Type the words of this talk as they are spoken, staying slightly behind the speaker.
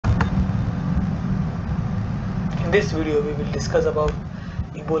this video we will discuss about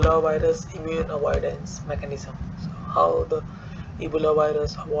Ebola virus immune avoidance mechanism. So how the Ebola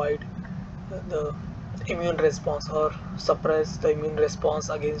virus avoid the immune response or suppress the immune response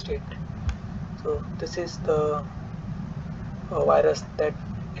against it. So this is the virus that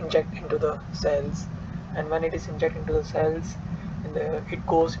inject into the cells, and when it is injected into the cells, it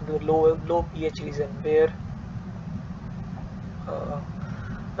goes into the low pH region where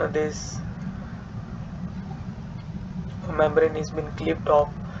this membrane is been clipped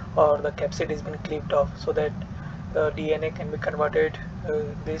off, or the capsid is been clipped off, so that DNA can be converted,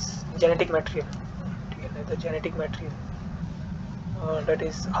 this genetic material, the genetic material, that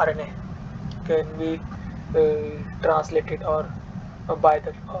is RNA, can be translated by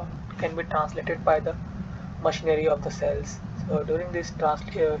the can be translated by the machinery of the cells. So during this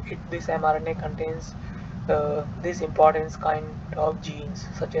this mRNA contains these important kind of genes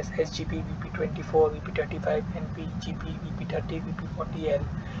such as SGP, VP24, VP35, NP, GP, VP30, VP40L.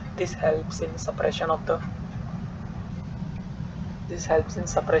 This helps in suppression of the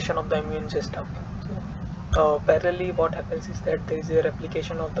immune system. So, parallelly, what happens is that there is a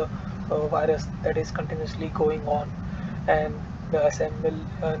replication of the virus that is continuously going on, and the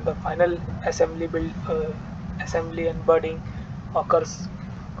final assembly and budding occurs,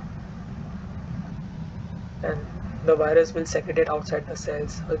 and the virus will secrete it outside the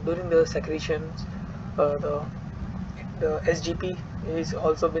cells. During the secretions, the SGP is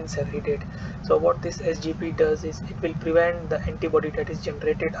also been secreted. So what this SGP does is it will prevent the antibody that is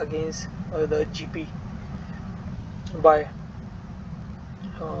generated against the GP by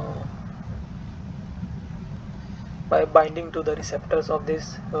uh, binding to the receptors of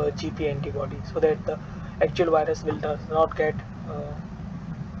this GP antibody, so that the actual virus will does not get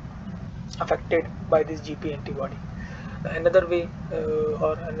affected by this GP antibody. Another way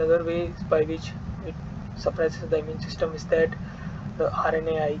by which it suppresses the immune system is that the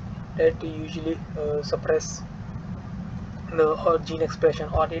RNAi that usually suppress the or gene expression,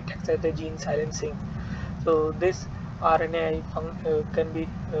 or it acts as the gene silencing. So this RNAi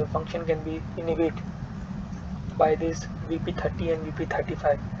function can be inhibited by this VP30 and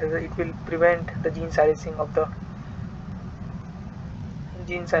VP35. It will prevent the gene silencing of the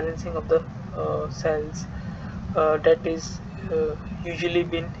cells that is usually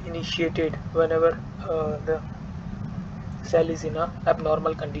been initiated whenever the cell is in a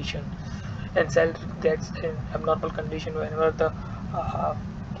abnormal condition, and cell gets in abnormal condition whenever the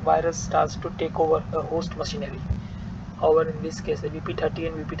virus starts to take over the host machinery. However, in this case, the VP30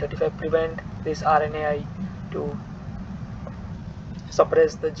 and VP35 prevent this RNAi to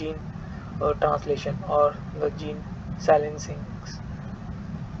suppress the gene translation or the gene silencing.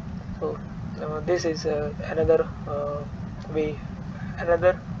 So this is another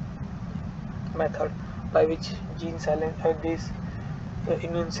method by which gene silence this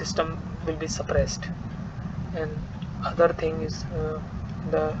immune system will be suppressed. And other thing is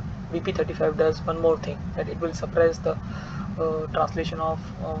the VP35 does one more thing, that it will suppress the translation of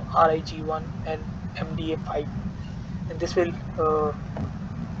RIG1 and MDA5, and this will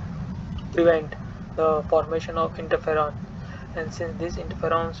prevent the formation of interferon. And since this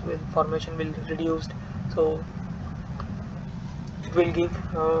interferons formation will reduced, so it will give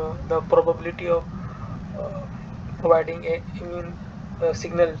the probability of providing a immune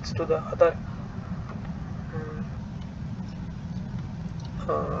signals to the other.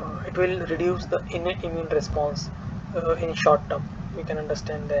 It will reduce the innate immune response in short term. We can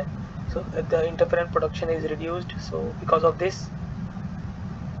understand that. So the interferon production is reduced. So because of this,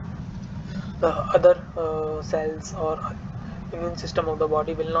 the other cells or immune system of the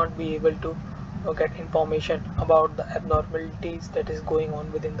body will not be able to get information about the abnormalities that is going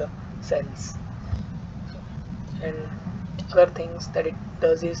on within the cells. And other things that it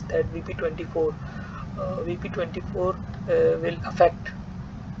does is that VP24 will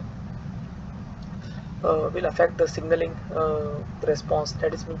affect the signaling response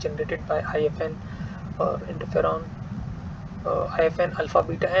that is being generated by IFN or interferon, IFN alpha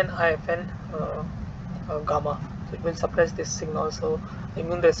beta and IFN gamma. So it will suppress this signal, so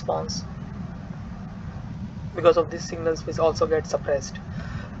immune response because of these signals will also get suppressed.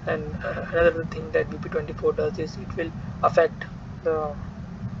 And another thing that VP24 does is it will affect the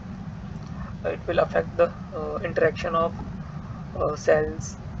interaction of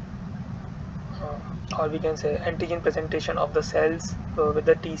cells, or we can say antigen presentation of the cells with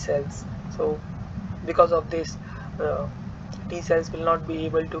the T cells. So because of this, T cells will not be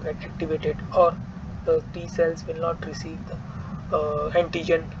able to get activated, or the T cells will not receive the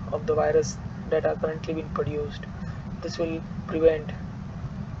antigen of the virus that are currently being produced. This will prevent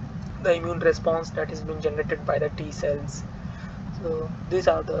the immune response that is being generated by the T cells. So these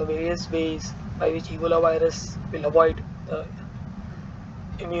are the various ways by which Ebola virus will avoid the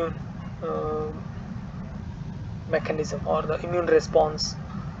immune uh, mechanism or the immune response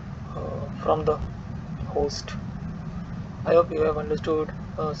from the host. I hope you have understood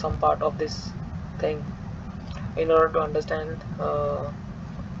some part of this thing. In order to understand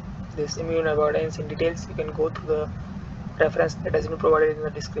this immune avoidance in details, you can go to the reference that has been provided in the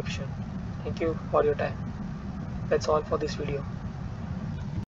description. Thank you for your time. That's all for this video.